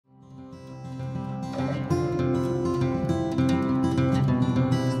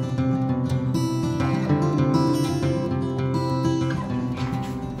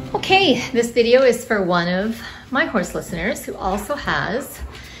Okay, this video is for one of my horse listeners who also has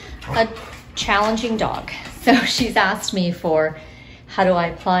a challenging dog. So she's asked me for how do I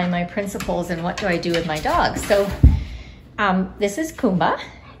apply my principles and what do I do with my dog. So this is Kumba,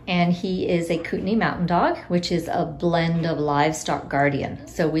 and he is a Kootenai Mountain Dog, which is a blend of livestock guardian.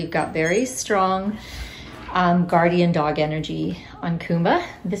 So we've got very strong guardian dog energy on Kumba.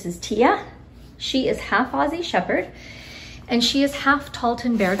 This is Tia. She is half Aussie Shepherd, and she is half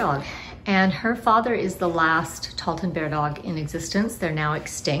Talton Bear Dog. And her father is the last Talton Bear Dog in existence. They're now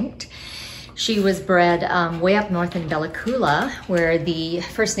extinct. She was bred way up north in Bella Coola, where the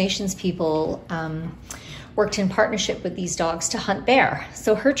First Nations people worked in partnership with these dogs to hunt bear.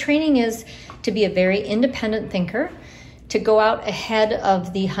 So her training is to be a very independent thinker, to go out ahead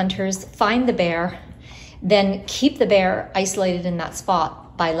of the hunters, find the bear, then keep the bear isolated in that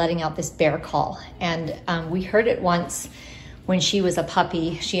spot by letting out this bear call. And we heard it once when she was a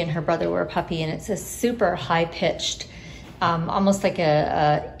puppy. She and her brother were a puppy, and it's a super high-pitched, almost like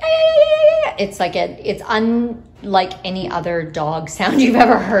it's unlike any other dog sound you've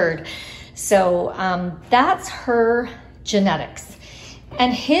ever heard. So that's her genetics.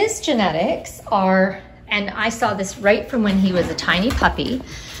 And his genetics are, and I saw this right from when he was a tiny puppy,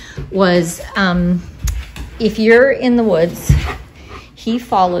 was if you're in the woods, he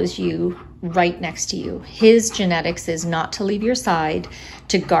follows you right next to you. His genetics is not to leave your side,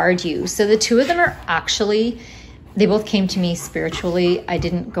 to guard you. So the two of them are actually, they both came to me spiritually. I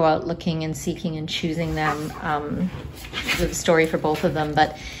didn't go out looking and seeking and choosing them. The story for both of them,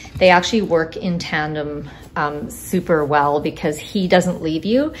 but they actually work in tandem super well, because he doesn't leave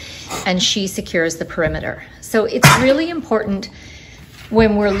you and she secures the perimeter. So it's really important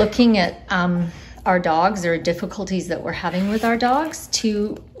when we're looking at our dogs or difficulties that we're having with our dogs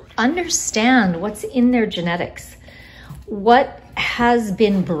to understand what's in their genetics, what has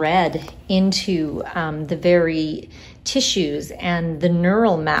been bred into the very tissues and the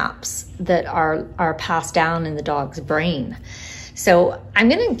neural maps that are passed down in the dog's brain. So I'm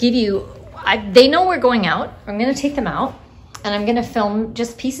gonna give you, they know we're going out. I'm gonna take them out and I'm gonna film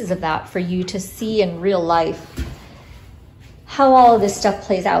just pieces of that for you to see in real life how all of this stuff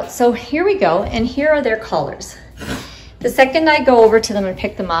plays out. So here we go, and here are their collars. The second I go over to them and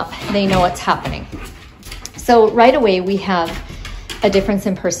pick them up, they know what's happening. So right away we have a difference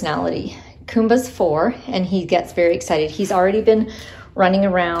in personality. Kumba's 4 and he gets very excited. He's already been running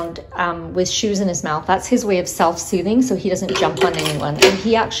around with shoes in his mouth. That's his way of self-soothing, so he doesn't jump on anyone. And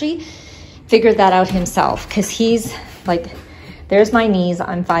he actually figured that out himself, because he's like, there's my knees,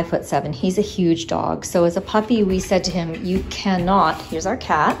 I'm 5'7". He's a huge dog. So as a puppy, we said to him, you cannot, here's our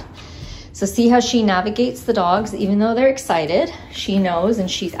cat. So see how she navigates the dogs, even though they're excited, she knows,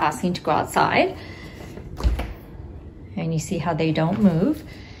 and she's asking to go outside. And you see how they don't move,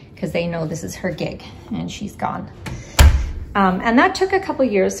 because they know this is her gig, and she's gone. And that took a couple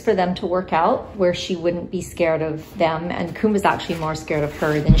years for them to work out, where she wouldn't be scared of them, and Kumba's actually more scared of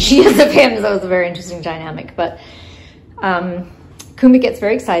her than she is of him, so it was a very interesting dynamic. But Kumba gets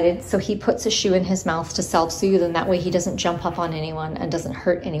very excited, so he puts a shoe in his mouth to self-soothe, and that way he doesn't jump up on anyone and doesn't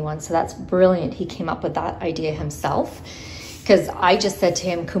hurt anyone. So that's brilliant. He came up with that idea himself, because I just said to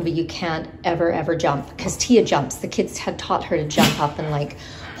him, Kumba, you can't ever jump, because Tia jumps. The kids had taught her to jump up and like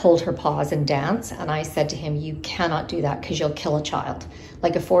hold her paws and dance. And I said to him, you cannot do that, because you'll kill a child.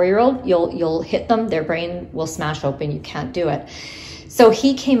 Like a 4-year-old, you'll hit them, their brain will smash open. You can't do it. So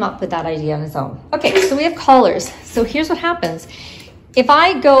he came up with that idea on his own. Okay, so we have collars. So here's what happens. If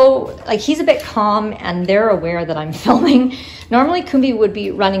I go, like, he's a bit calm and they're aware that I'm filming, normally Kumbi would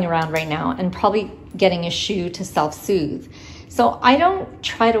be running around right now and probably getting a shoe to self-soothe. So I don't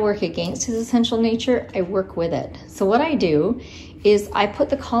try to work against his essential nature, I work with it. So what I do is I put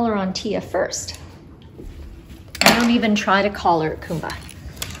the collar on Tia first. I don't even try to collar Kumba.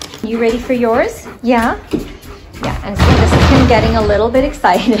 You ready for yours? Yeah? Yeah, and so this is him getting a little bit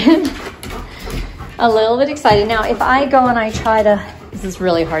excited. A little bit excited. Now, if I go and I try to, this is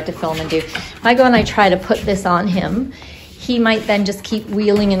really hard to film and do. If I go and I try to put this on him, he might then just keep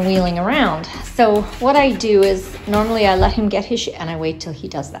wheeling and wheeling around. So what I do is normally I let him get his and I wait till he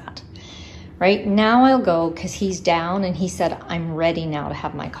does that. Right now I'll go, because he's down and he said, I'm ready now to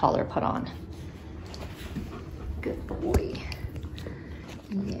have my collar put on. Good boy.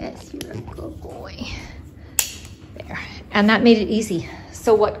 Yes, you're a good boy. There. And that made it easy.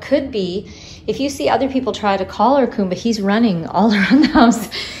 So what could be, if you see other people try to collar Kumba, he's running all around the house.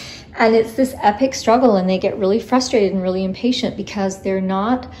 And it's this epic struggle, and they get really frustrated and really impatient because they're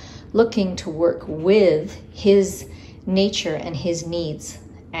not looking to work with his nature and his needs.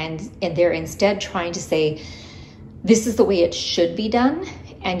 And they're instead trying to say, this is the way it should be done.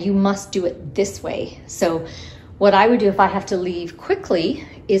 and you must do it this way. So what I would do if I have to leave quickly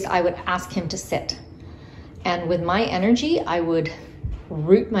is I would ask him to sit. And with my energy, I would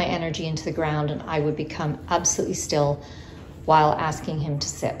root my energy into the ground and I would become absolutely still while asking him to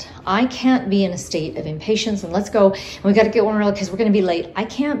sit. I can't be in a state of impatience and let's go, and we got to get one early because we're going to be late. I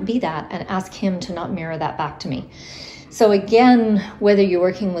can't be that and ask him to not mirror that back to me. So again, whether you're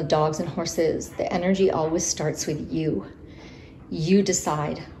working with dogs and horses, the energy always starts with you. You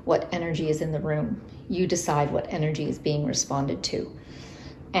decide what energy is in the room. You decide what energy is being responded to.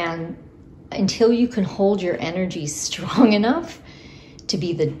 And until you can hold your energy strong enough to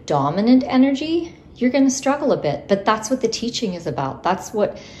be the dominant energy, you're going to struggle a bit. But that's what the teaching is about. That's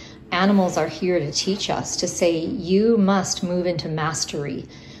what animals are here to teach us, to say you must move into mastery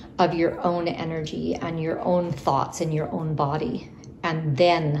of your own energy and your own thoughts and your own body. And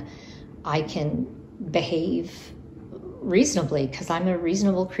then I can behave reasonably because I'm a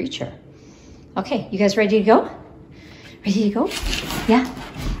reasonable creature. Okay, you guys ready to go? Ready to go? Yeah,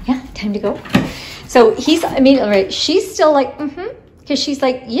 yeah, time to go. So he's immediately right. She's still like, because she's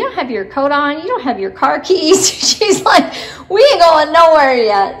like, you don't have your coat on, you don't have your car keys. She's like, we ain't going nowhere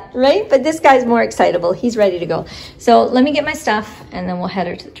yet, right? But this guy's more excitable. He's ready to go. So let me get my stuff and then we'll head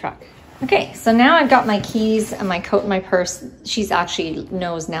her to the truck. Okay, so now I've got my keys and my coat and my purse. She's actually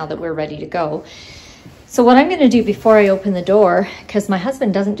knows now that we're ready to go. So what I'm going to do before I open the door, because my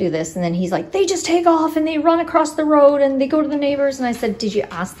husband doesn't do this, and then he's like, they just take off and they run across the road and they go to the neighbors. And I said, did you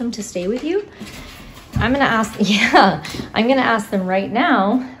ask them to stay with you? I'm going to ask, yeah, I'm going to ask them right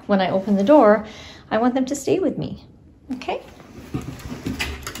now when I open the door. I want them to stay with me. Okay?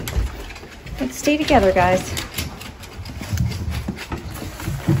 Let's stay together, guys.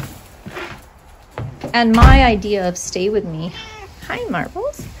 And my idea of stay with me, hi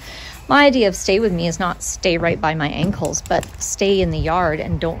Marbles. My idea of stay with me is not stay right by my ankles, but stay in the yard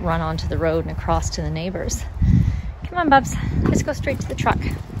and don't run onto the road and across to the neighbors. Come on, Bubs. Let's go straight to the truck.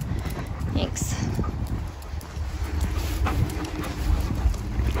 Thanks.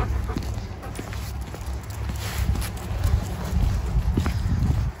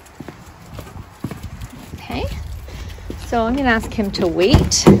 Okay. So I'm going to ask him to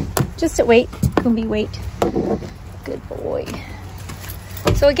wait. Just to wait. Kumbi, wait. Good boy.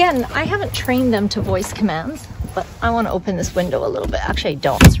 So again, I haven't trained them to voice commands, but I want to open this window a little bit. Actually, I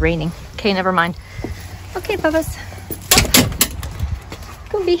don't. It's raining. Okay, never mind. Okay, Bubba's. Up.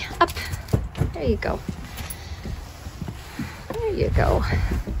 Kumbi, up. There you go. There you go.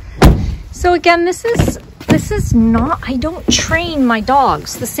 So again, this is not, I don't train my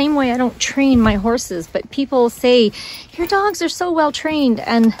dogs the same way I don't train my horses, but people say, your dogs are so well trained,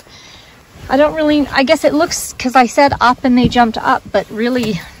 and I don't really, I guess it looks, because I said up and they jumped up, but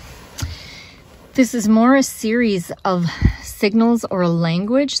really this is more a series of signals or a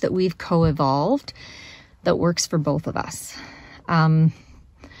language that we've co-evolved that works for both of us.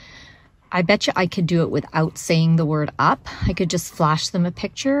 I bet you I could do it without saying the word up. I could just flash them a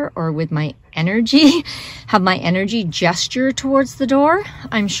picture, or with my energy, have my energy gesture towards the door.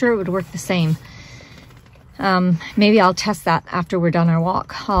 I'm sure it would work the same. Maybe I'll test that after we're done our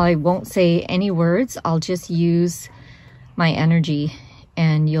walk. I won't say any words. I'll just use my energy,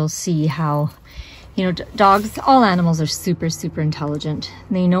 and you'll see how, you know, dogs, all animals are super, super intelligent.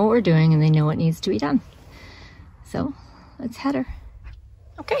 They know what we're doing and they know what needs to be done. So let's head her.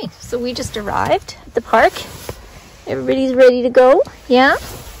 Okay, so we just arrived at the park. Everybody's ready to go. Yeah?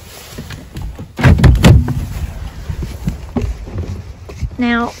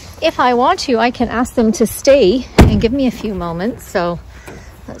 Now, if I want to, I can ask them to stay and give me a few moments. So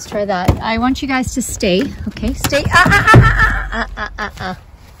let's try that. I want you guys to stay. Okay, stay.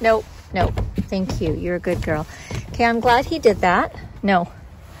 No, no. Thank you. You're a good girl. Okay, I'm glad he did that. No.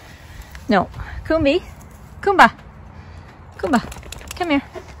 No. Kumbi. Kumba. Kumba. Come here.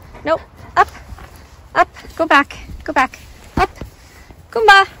 Nope. Up. Up. Go back. Go back. Up.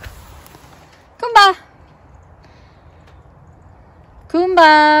 Kumba. Kumba.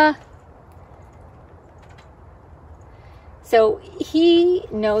 Kumba. So he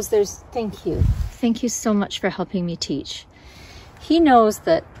knows there's, thank you. Thank you so much for helping me teach. He knows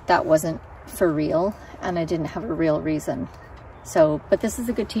that that wasn't for real and I didn't have a real reason. So, but this is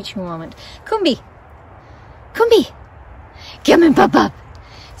a good teaching moment. Kumbi. Kumbi. Come and pop up.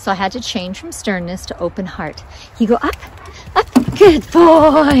 So I had to change from sternness to open heart. You go up, up. Good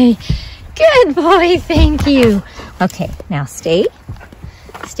boy. Good boy. Thank you. Okay, now stay.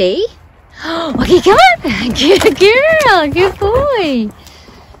 Stay. Okay, come on. Good girl. Good boy.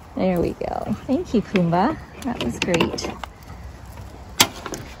 There we go. Thank you, Kumba. That was great.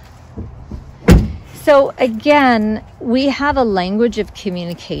 So again, we have a language of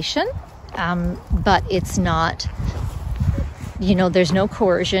communication, but it's not, you know, there's no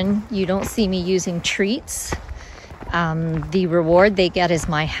coercion. You don't see me using treats. The reward they get is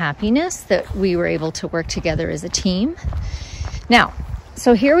my happiness that we were able to work together as a team. Now,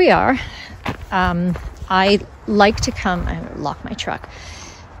 so here we are. I like to come, I lock my truck.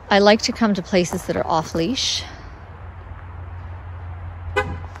 I like to come to places that are off leash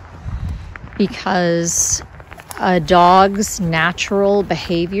because a dog's natural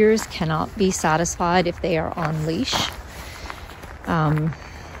behaviors cannot be satisfied if they are on leash.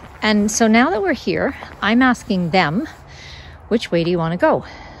 And so now that we're here, I'm asking them, which way do you want to go?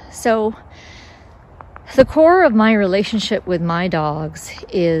 So the core of my relationship with my dogs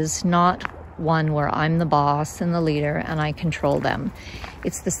is not one where I'm the boss and the leader and I control them.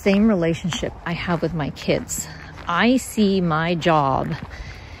 It's the same relationship I have with my kids. I see my job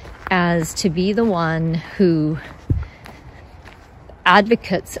as to be the one who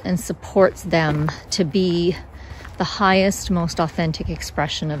advocates and supports them to be the highest, most authentic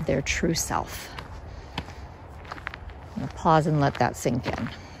expression of their true self. I'm gonna pause and let that sink in.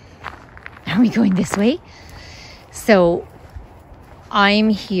 Are we going this way? So I'm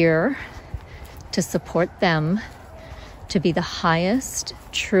here to support them to be the highest,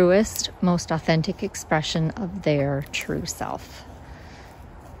 truest, most authentic expression of their true self.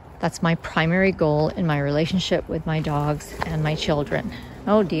 That's my primary goal in my relationship with my dogs and my children.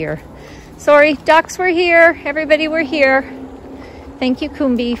 Oh dear. Sorry, ducks were here. Everybody were here. Thank you,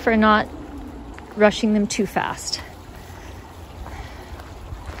 Kumbi, for not rushing them too fast.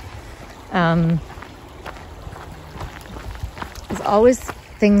 There's always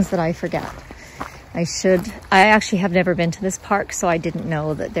things that I forget. I actually have never been to this park, so I didn't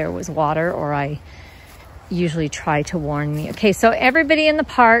know that there was water, or I usually try to warn me. Okay, so everybody in the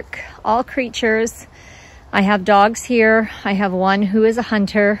park, all creatures. I have dogs here. I have one who is a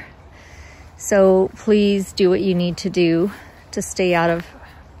hunter. So please do what you need to do to stay out of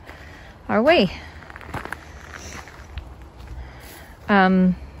our way.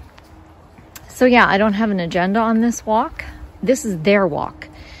 So yeah, I don't have an agenda on this walk. This is their walk.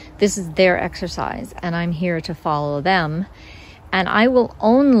 This is their exercise, and I'm here to follow them. And I will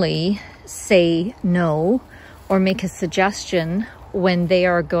only say no or make a suggestion when they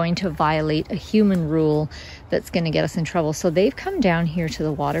are going to violate a human rule that's going to get us in trouble. So they've come down here to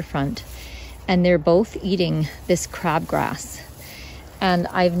the waterfront, and they're both eating this crabgrass. And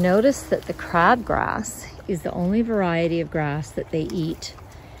I've noticed that the crabgrass is the only variety of grass that they eat.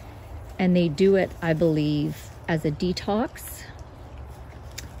 And they do it, I believe, as a detox,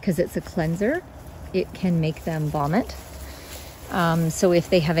 because it's a cleanser. It can make them vomit. So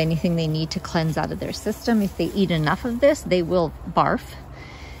if they have anything they need to cleanse out of their system, if they eat enough of this, they will barf.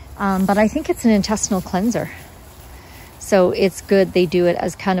 But I think it's an intestinal cleanser. So it's good they do it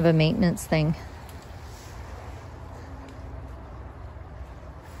as kind of a maintenance thing.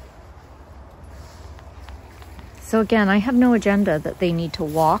 So again, I have no agenda that they need to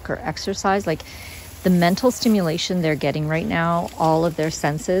walk or exercise. Like the mental stimulation they're getting right now, all of their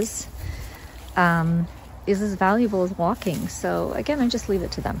senses, is as valuable as walking. So again, I just leave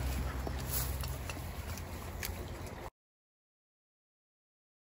it to them.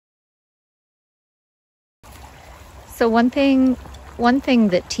 So one thing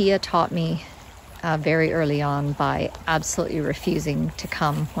that Tia taught me very early on by absolutely refusing to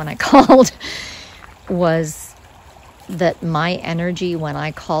come when I called was that my energy when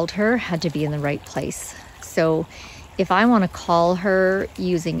I called her had to be in the right place. So if I want to call her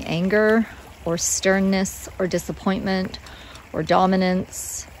using anger or sternness or disappointment or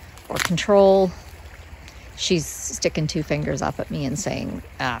dominance or control, she's sticking two fingers up at me and saying,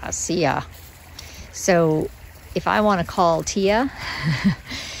 see ya. So if I want to call Tia,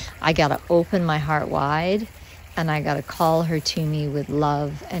 I got to open my heart wide, and I got to call her to me with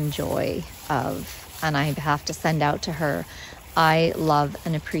love and joy and I have to send out to her, I love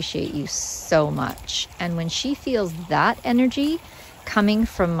and appreciate you so much. And when she feels that energy coming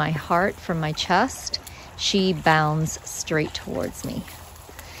from my heart, from my chest, she bounds straight towards me.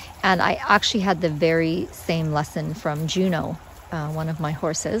 And I actually had the very same lesson from Juno, one of my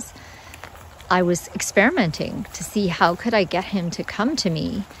horses. I was experimenting to see how could I get him to come to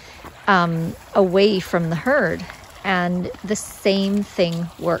me away from the herd. And the same thing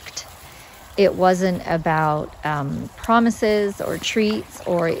worked. It wasn't about promises or treats,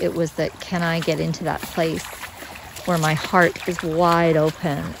 or it was that, can I get into that place where my heart is wide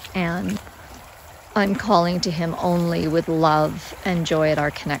open and I'm calling to him only with love and joy at our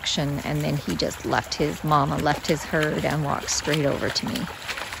connection. And then he just left his mama, left his herd, and walked straight over to me.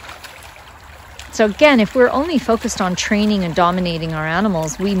 So again, if we're only focused on training and dominating our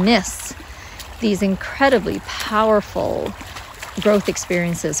animals, we miss these incredibly powerful growth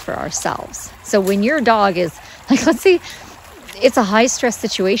experiences for ourselves. So when your dog is, like, let's say it's a high stress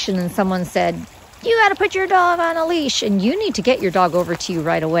situation and someone said, you got to put your dog on a leash, and you need to get your dog over to you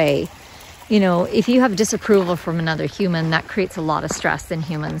right away. You know, if you have disapproval from another human, that creates a lot of stress in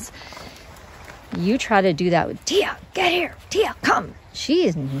humans. You try to do that with Tia, get here, Tia, come. She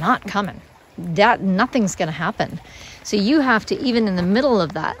is not coming. Nothing's going to happen. So you have to, even in the middle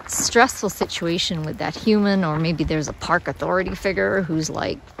of that stressful situation with that human, or maybe there's a park authority figure who's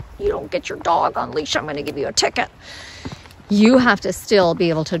like, you don't get your dog on leash, I'm going to give you a ticket. You have to still be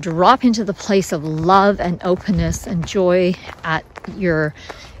able to drop into the place of love and openness and joy at your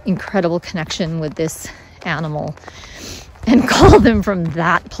incredible connection with this animal and call them from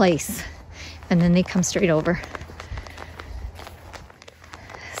that place. And then they come straight over.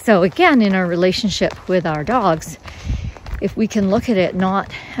 So again, in our relationship with our dogs, if we can look at it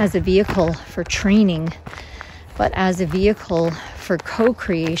not as a vehicle for training, but as a vehicle for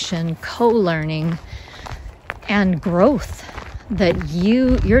co-creation, co-learning, and growth, that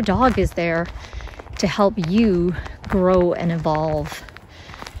your dog is there to help you grow and evolve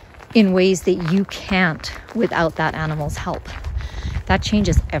in ways that you can't without that animal's help. That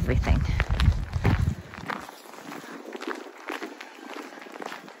changes everything.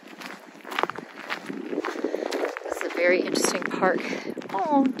 Very interesting park.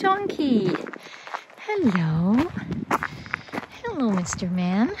 Oh, donkey. Hello. Hello, Mr.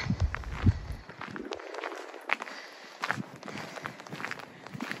 Man.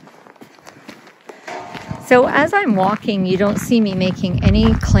 So as I'm walking, you don't see me making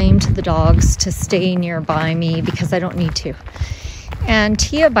any claim to the dogs to stay nearby me because I don't need to. And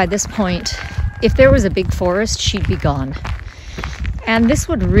Tia, by this point, if there was a big forest, she'd be gone. And this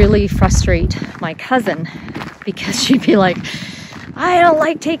would really frustrate my cousin, because she'd be like, I don't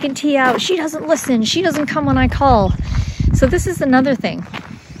like taking Tia out. She doesn't listen. She doesn't come when I call. So this is another thing.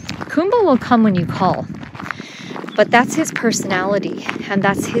 Kumba will come when you call. But that's his personality, and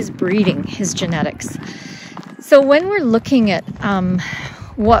that's his breeding, his genetics. So when we're looking at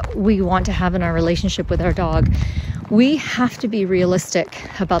what we want to have in our relationship with our dog, we have to be realistic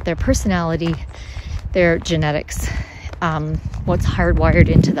about their personality, their genetics, what's hardwired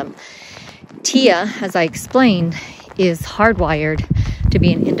into them. Tia, as I explained, is hardwired to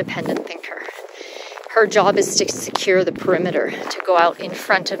be an independent thinker. Her job is to secure the perimeter, to go out in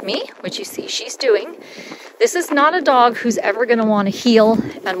front of me, which you see she's doing. This is not a dog who's ever going to want to heel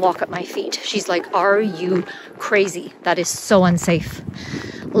and walk at my feet. She's like, are you crazy? That is so unsafe.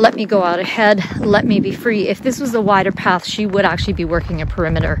 Let me go out ahead. Let me be free. If this was a wider path, she would actually be working a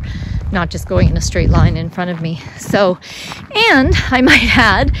perimeter, not just going in a straight line in front of me. So, and I might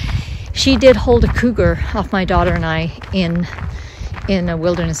add, she did hold a cougar off my daughter and I in a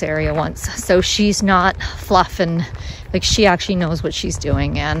wilderness area once. So she's not fluff, and like, she actually knows what she's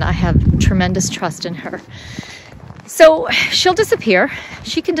doing, and I have tremendous trust in her. So she'll disappear.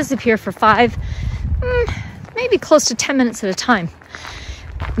 She can disappear for 5, maybe close to 10 minutes at a time.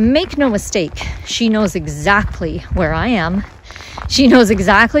 Make no mistake, she knows exactly where I am. She knows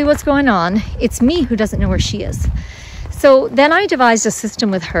exactly what's going on. It's me who doesn't know where she is. So then I devised a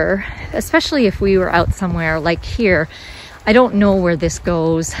system with her, especially if we were out somewhere like here. I don't know where this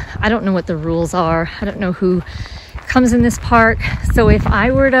goes. I don't know what the rules are. I don't know who comes in this park. So if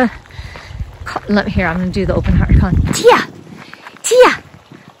I were to, I'm going to do the open heart call. Tia, Tia,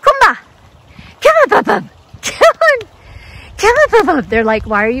 Kumba, come on, Papa, come on, come on, Papa. They're like,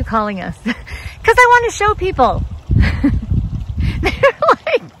 why are you calling us? Because I want to show people. They're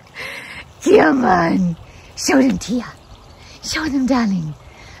like, come on, show them, Tia. Show them, darling.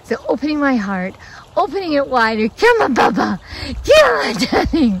 So opening my heart, opening it wider. Come on, Papa. Come on,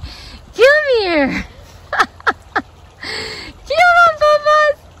 darling. Come here. Come on,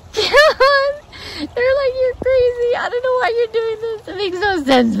 Papa. Come on. They're like, you're crazy. I don't know why you're doing this. It makes no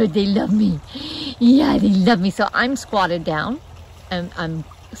sense, but they love me. Yeah, they love me. So I'm squatted down, and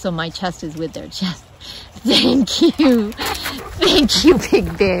so my chest is with their chest. Thank you. Thank you,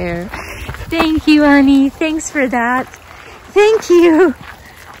 Big Bear. Thank you, honey. Thanks for that. Thank you.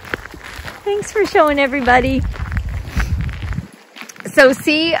 Thanks for showing everybody. So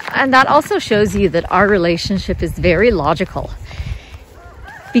see, and that also shows you that our relationship is very logical.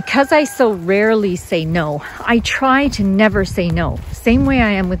 Because I so rarely say no, I try to never say no. Same way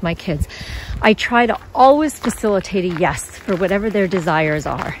I am with my kids. I try to always facilitate a yes for whatever their desires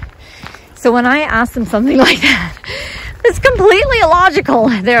are. So when I ask them something like that, it's completely illogical.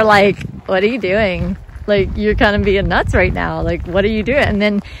 They're like, what are you doing? Like, you're kind of being nuts right now. Like, what are you doing? And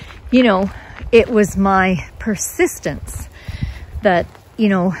then, you know, it was my persistence that, you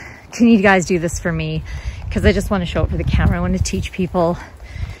know, can you guys do this for me? Because I just want to show it for the camera. I want to teach people.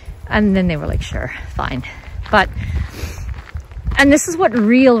 And then they were like, sure, fine. And this is what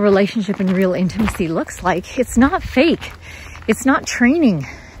real relationship and real intimacy looks like. It's not fake. It's not training.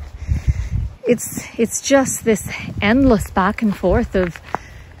 It's just this endless back and forth of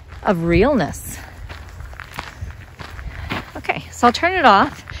realness. Okay, so I'll turn it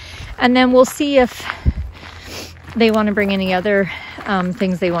off, and then we'll see if they want to bring any other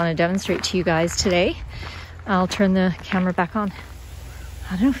things they want to demonstrate to you guys today. I'll turn the camera back on.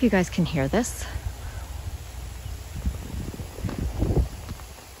 I don't know if you guys can hear this.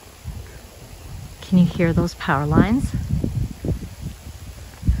 Can you hear those power lines?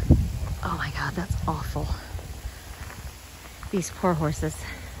 Oh my God, that's awful. These poor horses,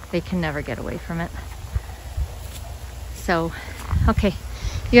 they can never get away from it. So, okay,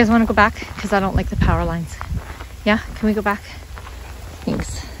 you guys want to go back? Because I don't like the power lines. Yeah, can we go back?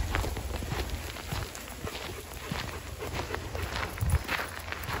 Thanks.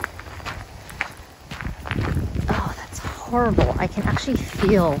 Oh, that's horrible. I can actually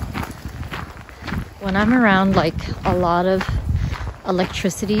feel when I'm around like a lot of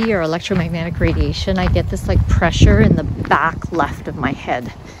electricity or electromagnetic radiation, I get this like pressure in the back left of my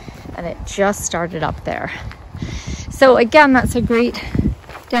head, and it just started up there. So again, that's a great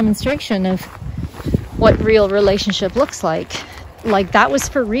demonstration of what real relationship looks like. Like, that was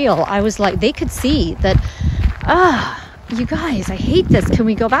for real. I was like, they could see that, you guys, I hate this. Can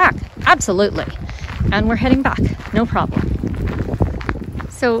we go back? Absolutely. And we're heading back. No problem.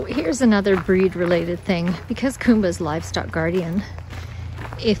 So here's another breed related thing. Because Kumba's livestock guardian,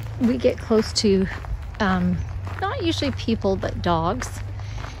 if we get close to, not usually people, but dogs,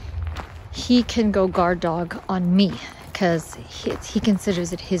 he can go guard dog on me because he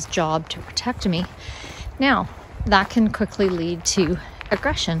considers it his job to protect me. Now, that can quickly lead to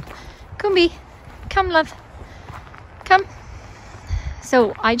aggression. Kumbi, come love, come.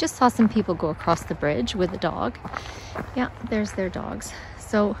 So I just saw some people go across the bridge with a dog. Yeah, there's their dogs.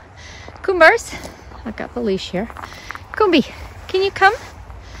 So, Kumbers, I've got the leash here. Kumbi, can you come?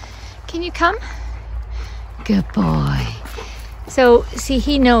 Can you come? Good boy. So, see,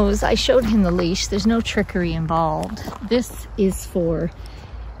 he knows, I showed him the leash. There's no trickery involved. This is for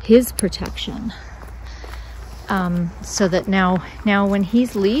his protection. So that now when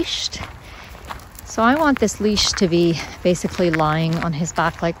he's leashed, so I want this leash to be basically lying on his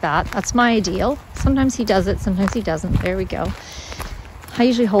back like that. That's my ideal. Sometimes he does it, sometimes he doesn't. There we go. I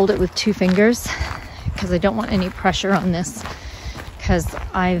usually hold it with 2 fingers because I don't want any pressure on this, because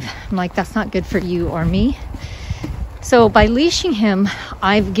I'm like, that's not good for you or me. So by leashing him,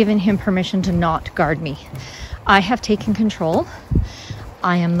 I've given him permission to not guard me. I have taken control.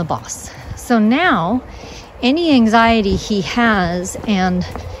 I am the boss. So now any anxiety he has and,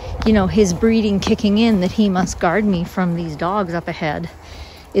 you know, his breeding kicking in that he must guard me from these dogs up ahead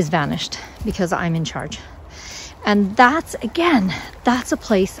is vanished because I'm in charge. And that's, again, that's a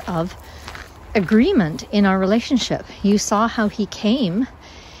place of agreement in our relationship. You saw how he came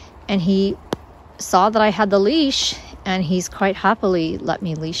and he saw that I had the leash, and he's quite happily let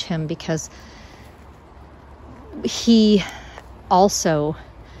me leash him because he also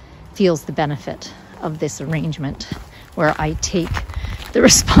feels the benefit of this arrangement where I take the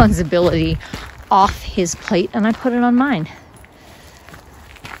responsibility off his plate and I put it on mine.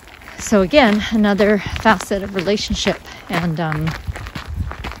 So again, another facet of relationship, and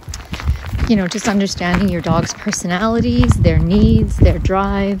you know, just understanding your dog's personalities, their needs, their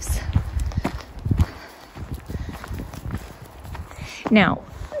drives. Now,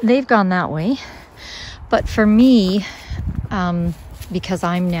 they've gone that way, but for me, because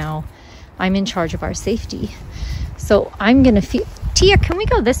I'm in charge of our safety, so I'm gonna feel, Tia, can we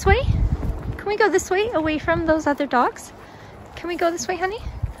go this way? Can we go this way away from those other dogs? Can we go this way, honey?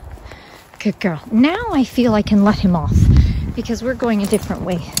 Good girl. Now I feel I can let him off because we're going a different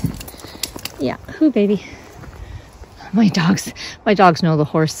way. Yeah, who baby? My dogs know the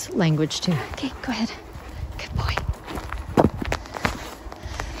horse language too. Okay, go ahead. Good boy.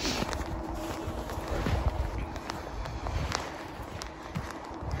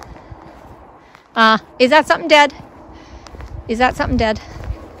 Is that something dead? Is that something dead?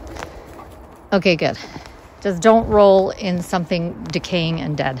 Okay, good. Just don't roll in something decaying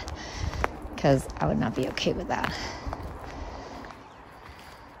and dead, because I would not be okay with that.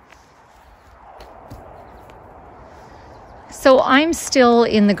 So I'm still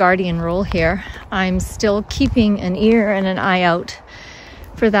in the guardian role here. I'm still keeping an ear and an eye out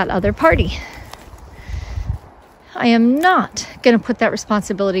for that other party. I am not going to put that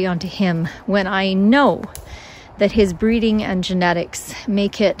responsibility onto him when I know that his breeding and genetics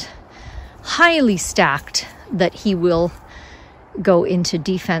make it highly stacked that he will go into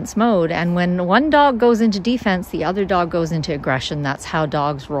defense mode. And when one dog goes into defense, the other dog goes into aggression. That's how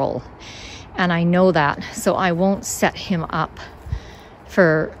dogs roll. And I know that, so I won't set him up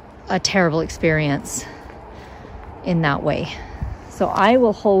for a terrible experience in that way. So I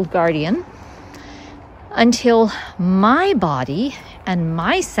will hold guardian until my body and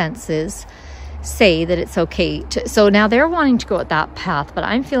my senses say that it's okay to. So now they're wanting to go at that path, but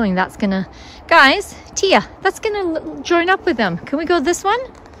I'm feeling that's gonna, guys, Tia, that's gonna join up with them. Can we go this one?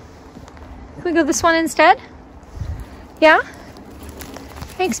 Can we go this one instead? Yeah?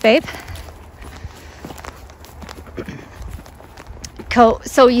 Thanks, babe.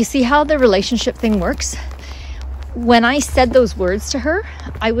 So you see how the relationship thing works? When I said those words to her,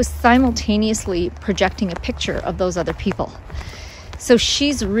 I was simultaneously projecting a picture of those other people. So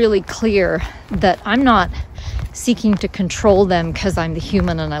she's really clear that I'm not seeking to control them because I'm the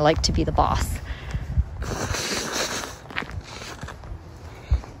human and I like to be the boss.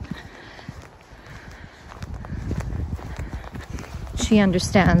 She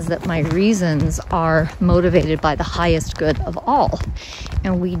understands that my reasons are motivated by the highest good of all.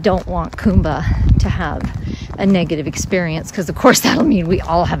 And we don't want Kumba to have a negative experience, because of course that'll mean we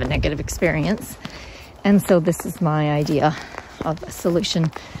all have a negative experience. And so this is my idea of a solution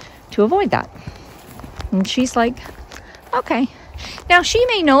to avoid that. And she's like, okay. Now she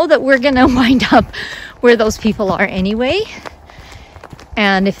may know that we're gonna wind up where those people are anyway.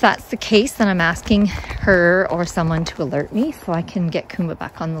 And if that's the case, then I'm asking her or someone to alert me so I can get Kumba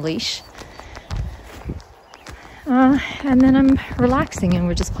back on the leash. And then I'm relaxing and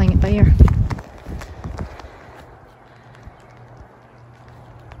we're just playing it by ear.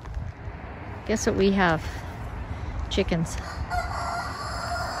 Guess what we have? Chickens.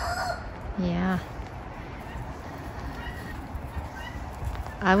 Yeah.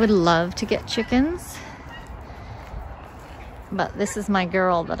 I would love to get chickens, but this is my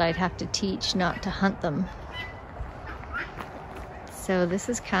girl that I'd have to teach not to hunt them. So this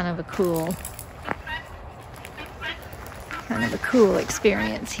is kind of a cool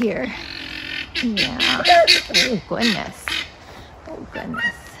experience here. Yeah. Oh goodness. Oh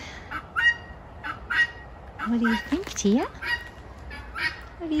goodness. What do you think, Tia?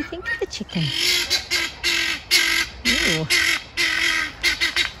 What do you think of the chicken? Ooh.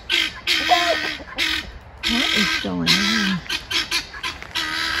 What is going on?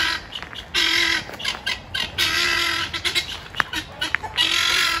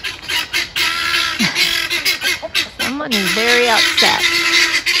 Someone is very upset.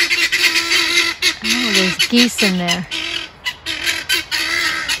 Oh, there's geese in there.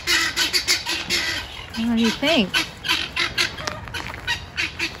 What do you think?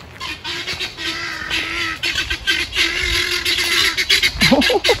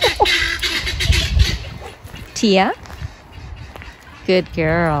 Tia? Good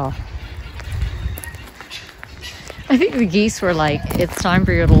girl. I think the geese were like, it's time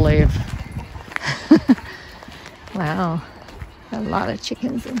for you to leave. Wow. A lot of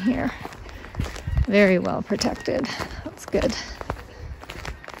chickens in here. Very well protected. That's good.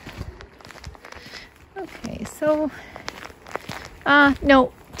 Okay, so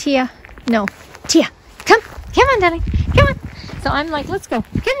no, Tia, no. Tia, come on, darling, come on. So I'm like, let's go.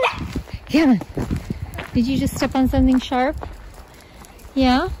 Come on. Did you just step on something sharp?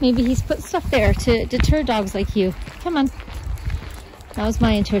 Yeah, maybe he's put stuff there to deter dogs like you. Come on. That was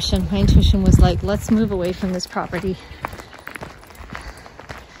my intuition. My intuition was like, let's move away from this property.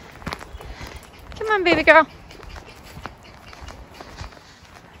 Come on, baby girl.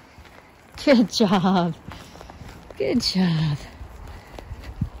 Good job. Good job.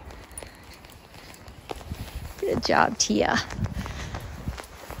 Good job, Tia.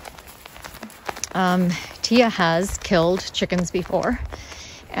 Tia has killed chickens before,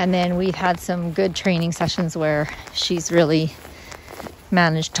 and then we've had some good training sessions where she's really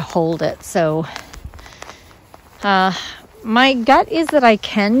managed to hold it. So my gut is that I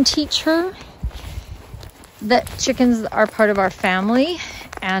can teach her that chickens are part of our family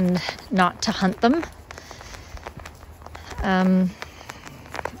and not to hunt them.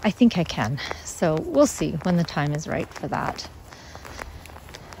 I think I can. So we'll see when the time is right for that.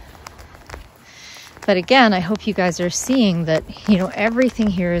 But again, I hope you guys are seeing that, you know, everything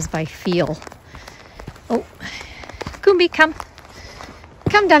here is by feel. Oh, Kumbi, come.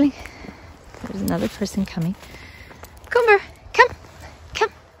 Come, darling. There's another person coming. Kumber, come.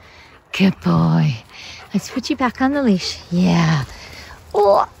 Come. Good boy. Let's put you back on the leash. Yeah.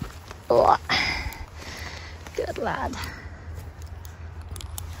 Oh. Good Good lad.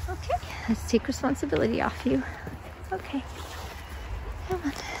 Okay, let's take responsibility off you. Okay, come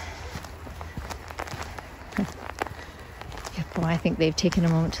on. Yeah, boy, I think they've taken a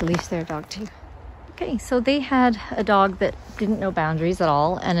moment to leash their dog too. Okay, so they had a dog that didn't know boundaries at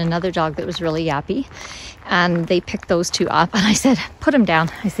all and another dog that was really yappy. And they picked those two up and I said, put him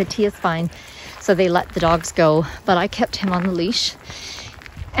down. I said, Tia's fine. So they let the dogs go, but I kept him on the leash.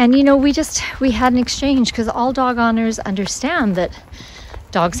 And you know, we had an exchange because all dog owners understand that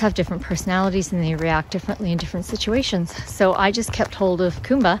dogs have different personalities and they react differently in different situations. So I just kept hold of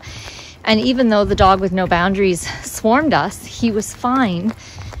Kumba. And even though the dog with no boundaries swarmed us, he was fine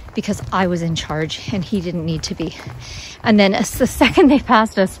because I was in charge and he didn't need to be. And then as the second they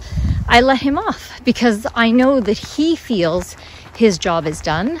passed us, I let him off because I know that he feels his job is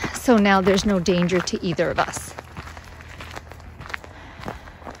done. So now there's no danger to either of us.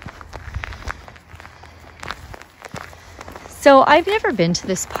 So I've never been to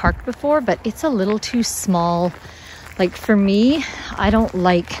this park before, but it's a little too small. Like for me, I don't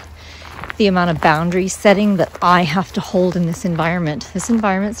like the amount of boundary setting that I have to hold in this environment. This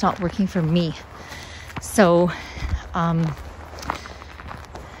environment's not working for me. So I'm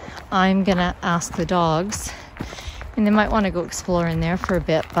gonna ask the dogs, and they might want to go explore in there for a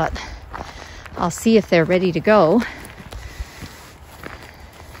bit, but I'll see if they're ready to go.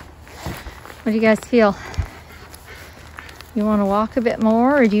 What do you guys feel? You want to walk a bit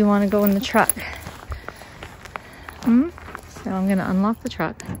more, or do you want to go in the truck? So I'm going to unlock the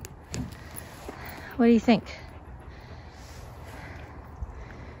truck. What do you think?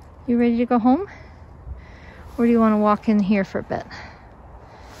 You ready to go home? Or do you want to walk in here for a bit?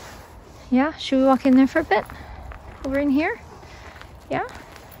 Yeah? Should we walk in there for a bit? Over in here? Yeah?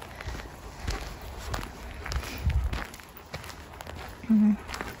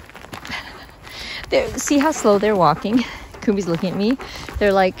 See how slow they're walking? Kumbi's looking at me.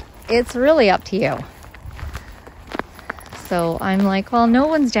 They're like, it's really up to you. So I'm like, well, no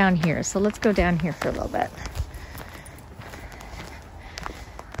one's down here, so let's go down here for a little bit.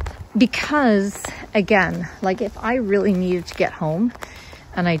 Because, again, like if I really needed to get home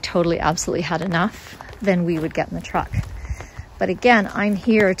and I totally, absolutely had enough, then we would get in the truck. But again, I'm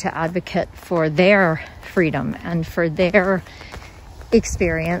here to advocate for their freedom and for their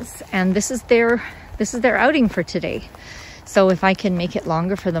experience. And this is their outing for today. So if I can make it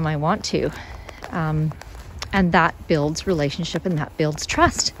longer for them, I want to. And that builds relationship and that builds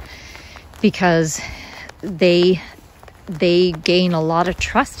trust, because they gain a lot of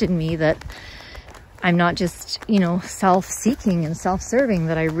trust in me that I'm not just, you know, self-seeking and self-serving,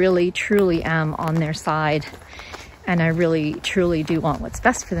 that I really truly am on their side and I really truly do want what's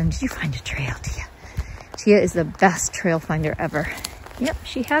best for them. Did you find a trail, Tia? Tia is the best trail finder ever. Yep,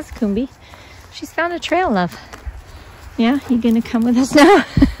 she has, Kumbi. She's found a trail, love. Yeah, you gonna come with us now?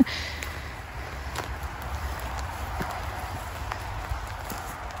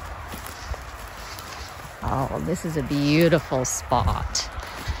 Oh, this is a beautiful spot.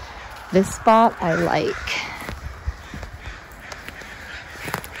 This spot I like.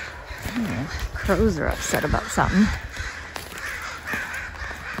 Oh, crows are upset about something.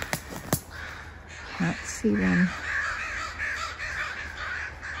 Can't see them.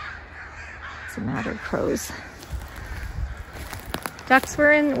 What's the matter, crows? Ducks,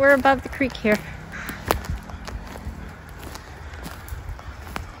 we're above the creek here.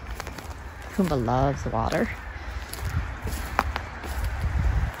 Kumba loves water.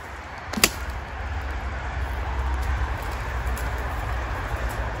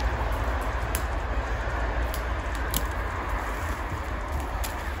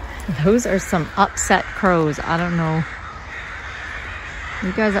 Those are some upset crows. I don't know.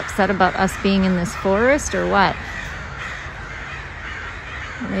 You guys upset about us being in this forest or what?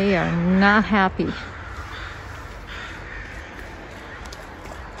 They are not happy.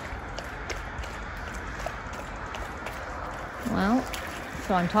 Well,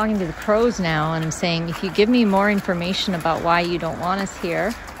 so I'm talking to the crows now and I'm saying, if you give me more information about why you don't want us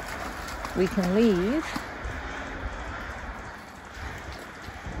here, we can leave.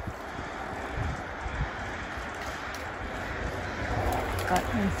 But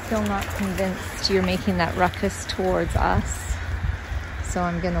I'm still not convinced you're making that ruckus towards us. So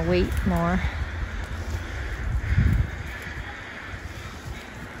I'm gonna wait more.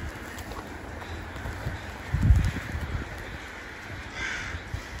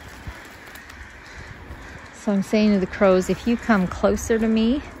 So I'm saying to the crows, if you come closer to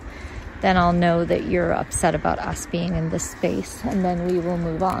me, then I'll know that you're upset about us being in this space, and then we will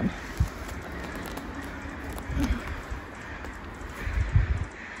move on.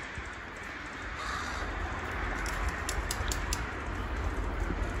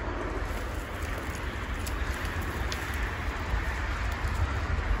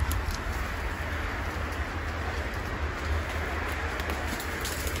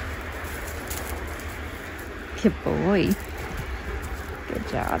 Good boy. Good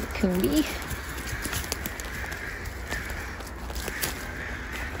job, Coombi.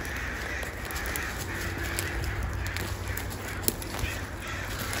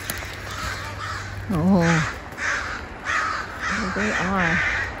 Oh, there they are.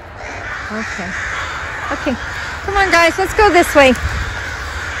 Okay. Okay, come on guys, let's go this way.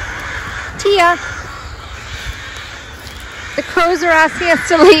 Tia. The crows are asking us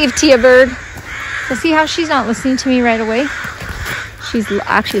to leave, Tia Bird. So see how she's not listening to me right away? She's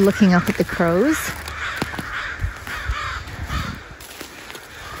actually looking up at the crows.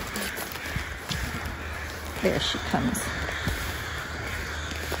 There she comes.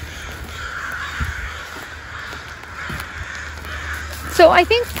 So I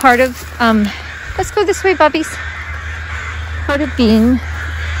think part of, let's go this way, bubbies. Part of being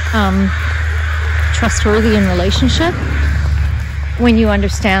trustworthy in relationship, when you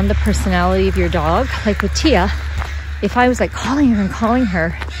understand the personality of your dog, like with Tia, if I was like calling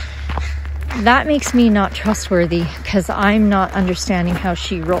her, that makes me not trustworthy because I'm not understanding how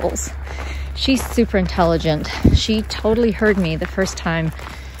she rolls. She's super intelligent. She totally heard me the first time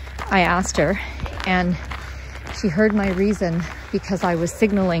I asked her, and she heard my reason because I was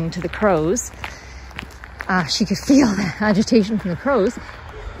signaling to the crows. She could feel the agitation from the crows,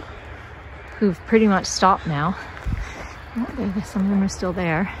 who've pretty much stopped now. Oh, some of them are still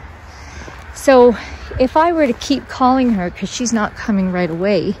there. So if I were to keep calling her because she's not coming right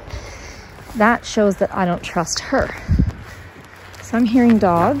away, that shows that I don't trust her. So I'm hearing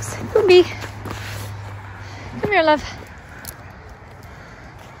dogs. Coombi, come here, love.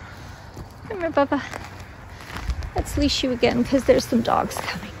 Come here, Bubba. Let's leash you again because there's some dogs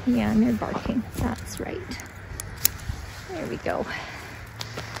coming. Yeah, and they're barking. That's right. There we go.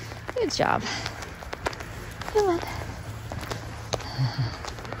 Good job. Come on.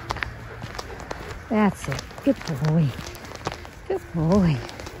 That's it. Good boy. Good boy.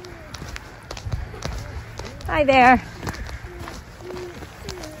 Hi there.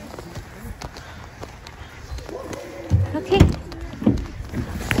 Okay.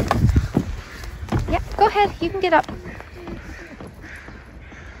 Yeah, go ahead. You can get up.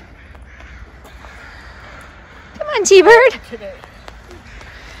 Come on, T-Bird.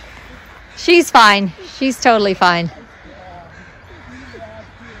 She's fine. She's totally fine.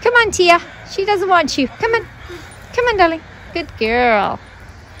 Come on, Tia. She doesn't want you. Come on. Come on, darling. Good girl.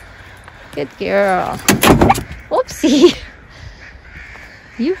 Good girl. Whoopsie.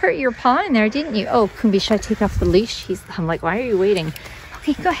 You hurt your paw in there, didn't you? Oh, Coombi, should I take off the leash? I'm like, why are you waiting?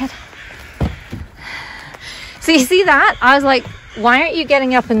 Okay, go ahead. So you see that? I was like, why aren't you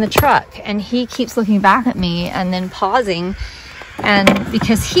getting up in the truck? And he keeps looking back at me and then pausing. And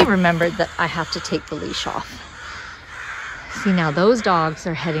because he remembered that I have to take the leash off. See, now those dogs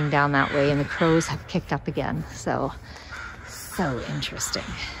are heading down that way and the crows have kicked up again. So interesting.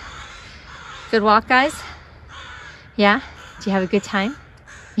 Good walk, guys? Yeah? Did you have a good time?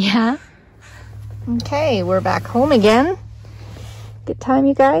 Yeah? Okay, we're back home again. Good time,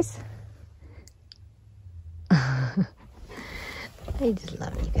 you guys? I just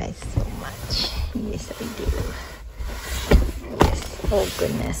love you guys so much. Yes, I do. Yes. Oh,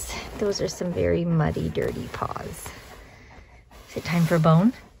 goodness. Those are some very muddy, dirty paws. Is it time for a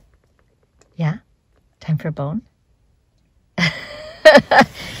bone? Yeah? Time for a bone?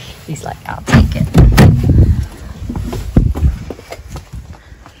 He's like, I'll take it.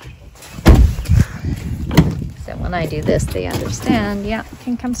 So when I do this, they understand, yeah, it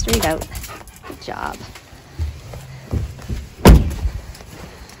can come straight out. Good job.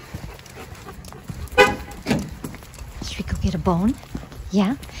 Should we go get a bone?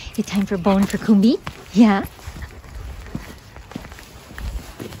 Yeah? It's time for a bone for Coombi? Yeah?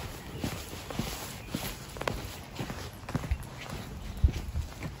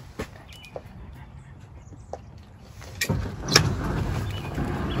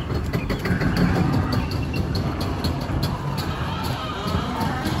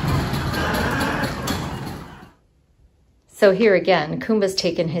 So here again, Kumba's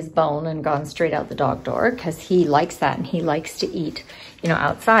taken his bone and gone straight out the dog door because he likes that and he likes to eat, you know,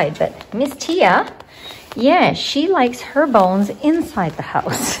 outside. But Miss Tia, yeah, she likes her bones inside the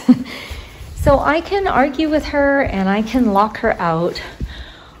house. So I can argue with her and I can lock her out,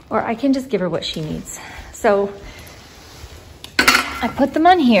 or I can just give her what she needs. So I put them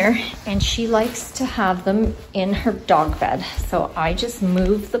on here and she likes to have them in her dog bed. So I just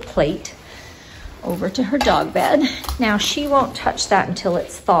move the plate over to her dog bed. Now she won't touch that until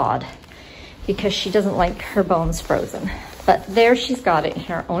it's thawed because she doesn't like her bones frozen. But there she's got it in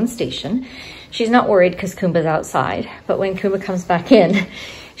her own station. She's not worried because Kumba's outside, but when Kumba comes back in,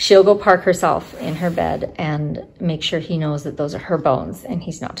 she'll go park herself in her bed and make sure he knows that those are her bones and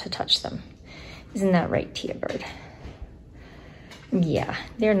he's not to touch them. Isn't that right, Tia Bird? Yeah,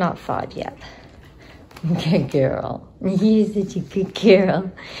 they're not thawed yet. Good girl. You're such a good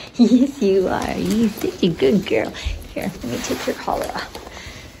girl. Yes, you are. You're such a good girl. Here, let me take your collar off.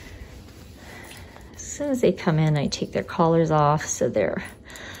 As soon as they come in, I take their collars off so their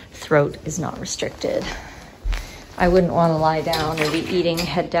throat is not restricted. I wouldn't want to lie down or be eating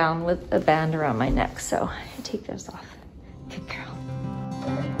head down with a band around my neck, so I take those off. Good girl.